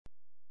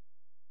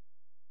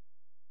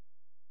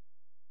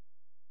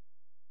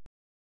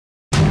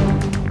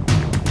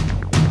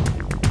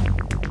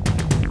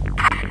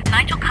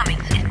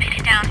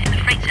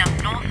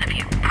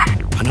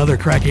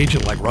crack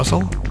agent like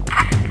Russell?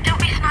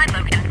 Don't be snide,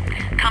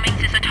 Logan.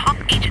 Cummings is a top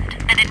agent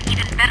and an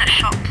even better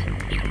shot.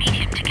 You need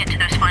him to get to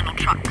those final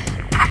trucks.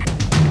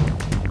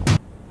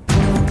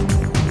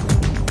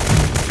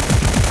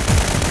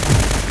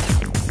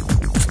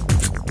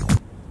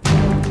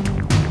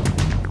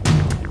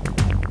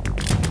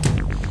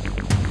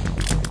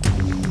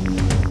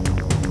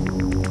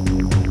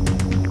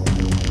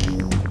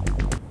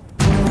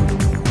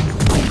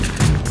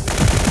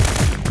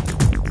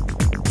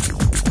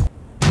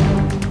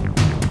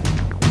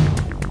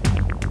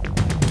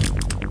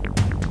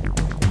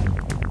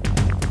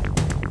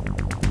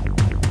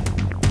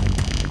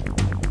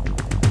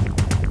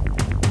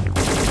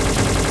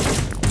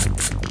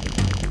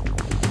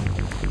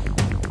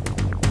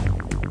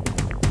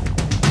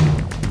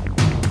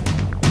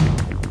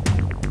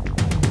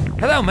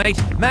 Hello,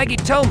 mate. Maggie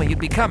told me you'd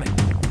be coming.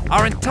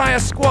 Our entire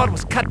squad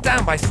was cut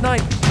down by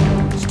snipers.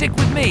 Stick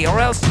with me, or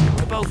else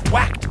we're both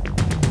whacked.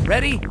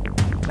 Ready?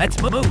 Let's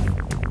move.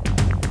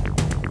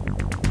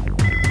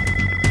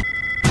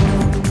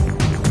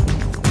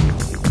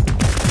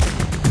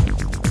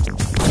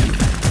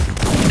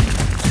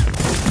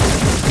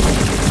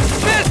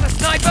 There's the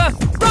sniper!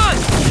 Run!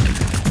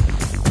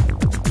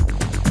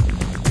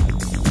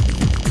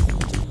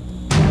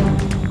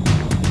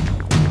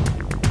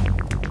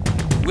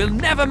 We'll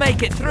never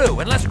make it through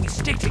unless we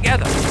stick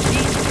together.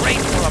 These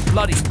crates are a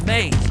bloody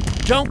maze.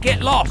 Don't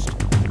get lost.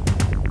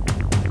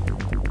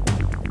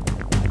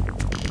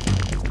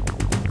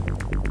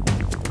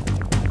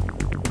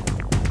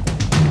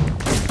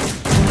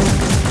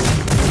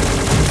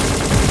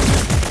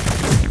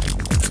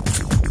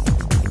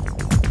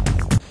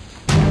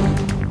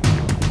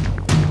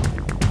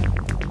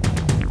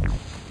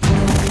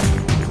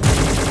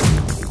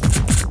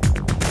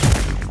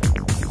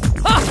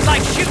 Ha!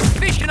 Like shooting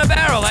fish in a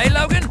barrel, eh,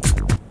 Logan?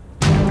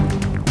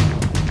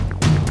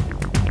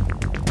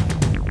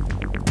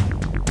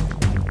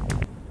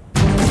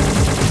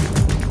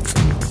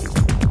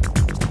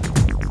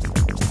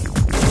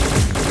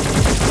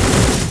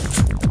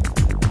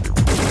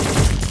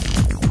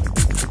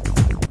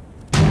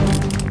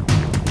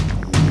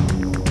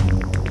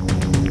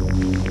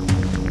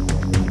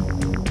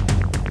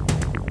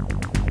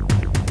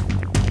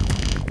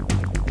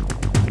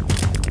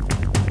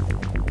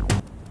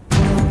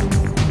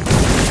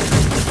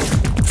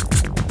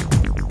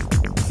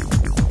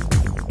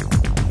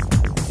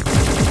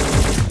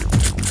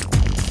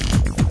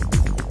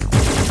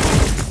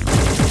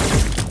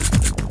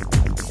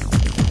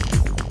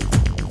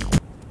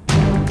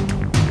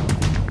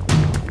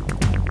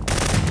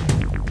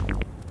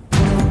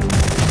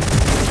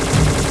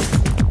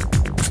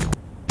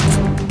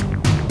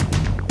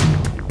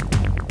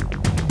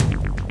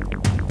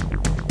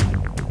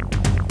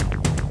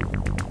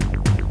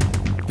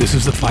 This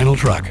is the final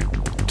truck.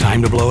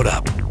 Time to blow it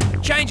up.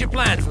 Change of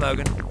plans,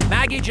 Logan.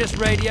 Maggie just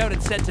radioed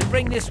and said to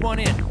bring this one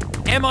in.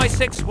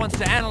 MI6 wants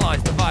to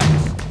analyze the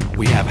virus.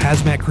 We have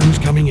hazmat crews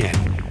coming in.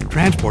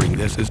 Transporting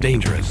this is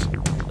dangerous.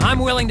 I'm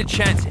willing to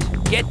chance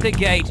it. Get the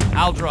gate,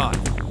 I'll drive.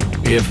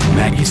 If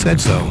Maggie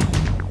said so.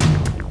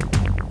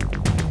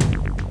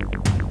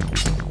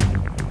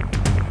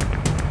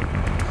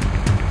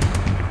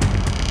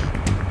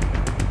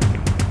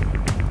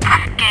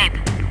 Gabe,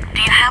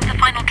 do you have the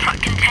final truck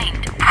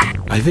contained?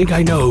 I think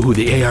I know who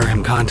the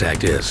ARM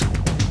contact is.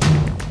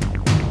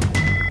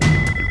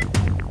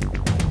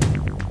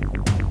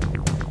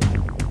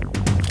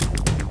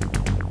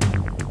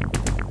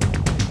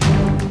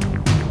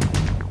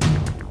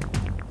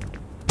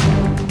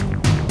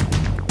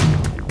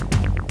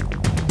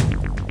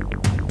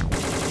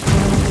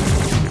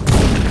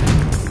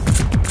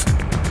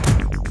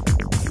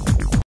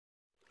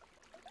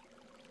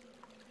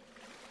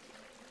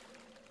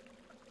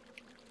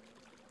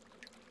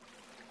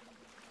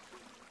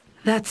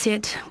 That's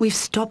it. We've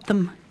stopped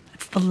them.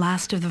 It's the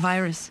last of the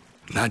virus.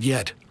 Not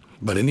yet,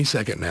 but any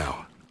second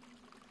now.